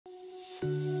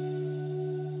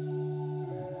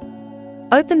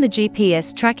Open the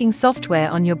GPS tracking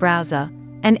software on your browser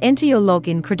and enter your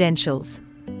login credentials.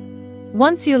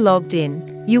 Once you're logged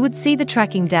in, you would see the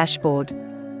tracking dashboard.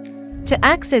 To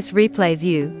access Replay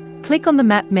View, click on the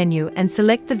Map menu and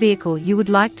select the vehicle you would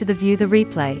like to view the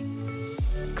replay.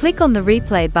 Click on the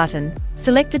Replay button,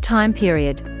 select a time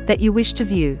period that you wish to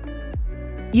view.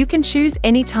 You can choose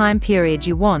any time period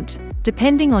you want,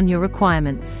 depending on your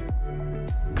requirements.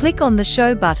 Click on the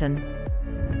Show button.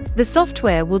 The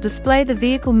software will display the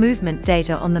vehicle movement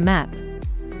data on the map,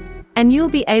 and you'll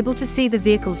be able to see the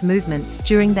vehicle's movements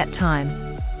during that time.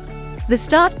 The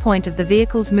start point of the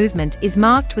vehicle's movement is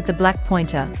marked with the black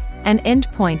pointer, and end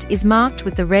point is marked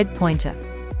with the red pointer.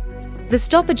 The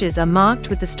stoppages are marked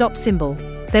with the stop symbol.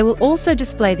 They will also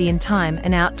display the in-time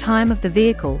and out-time of the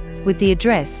vehicle, with the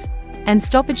address and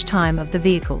stoppage time of the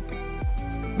vehicle.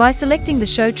 By selecting the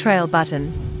Show Trail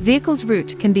button, vehicle's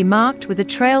route can be marked with a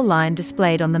trail line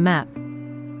displayed on the map.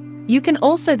 You can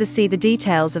also see the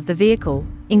details of the vehicle,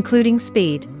 including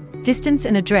speed, distance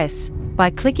and address, by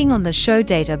clicking on the Show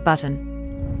Data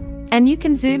button. And you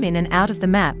can zoom in and out of the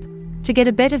map to get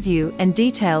a better view and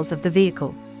details of the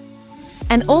vehicle.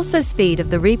 And also speed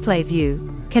of the replay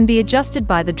view can be adjusted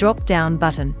by the drop-down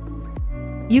button.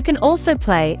 You can also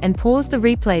play and pause the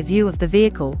replay view of the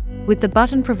vehicle with the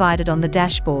button provided on the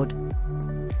dashboard.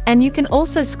 And you can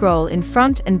also scroll in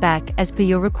front and back as per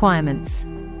your requirements.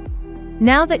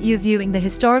 Now that you're viewing the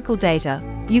historical data,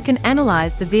 you can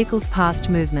analyze the vehicle's past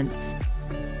movements.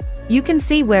 You can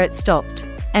see where it stopped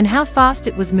and how fast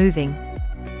it was moving.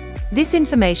 This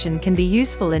information can be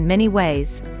useful in many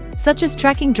ways, such as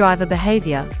tracking driver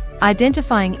behavior,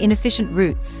 identifying inefficient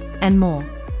routes, and more.